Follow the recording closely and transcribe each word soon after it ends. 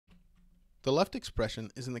The left expression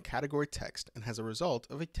is in the category text and has a result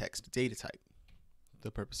of a text data type. The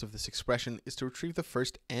purpose of this expression is to retrieve the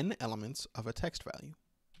first n elements of a text value.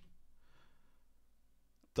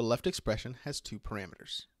 The left expression has two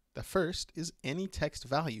parameters. The first is any text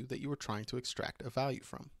value that you are trying to extract a value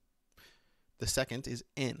from. The second is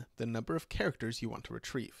n, the number of characters you want to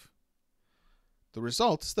retrieve. The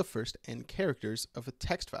result is the first n characters of a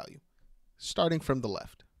text value, starting from the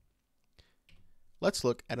left. Let's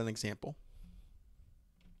look at an example.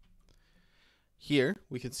 Here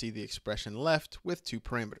we can see the expression left with two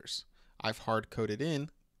parameters. I've hard-coded in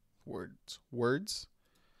words,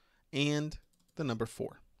 and the number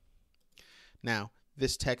 4. Now,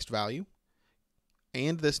 this text value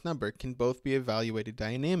and this number can both be evaluated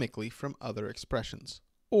dynamically from other expressions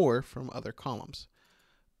or from other columns.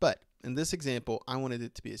 But in this example, I wanted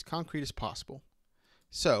it to be as concrete as possible.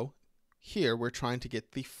 So here we're trying to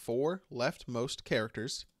get the 4 leftmost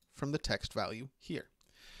characters from the text value here.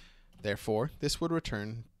 Therefore, this would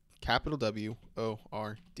return capital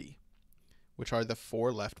W-O-R-D, which are the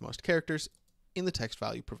 4 leftmost characters in the text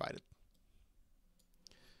value provided.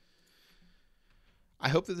 I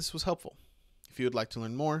hope that this was helpful. If you would like to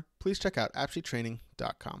learn more, please check out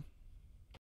appsheettraining.com.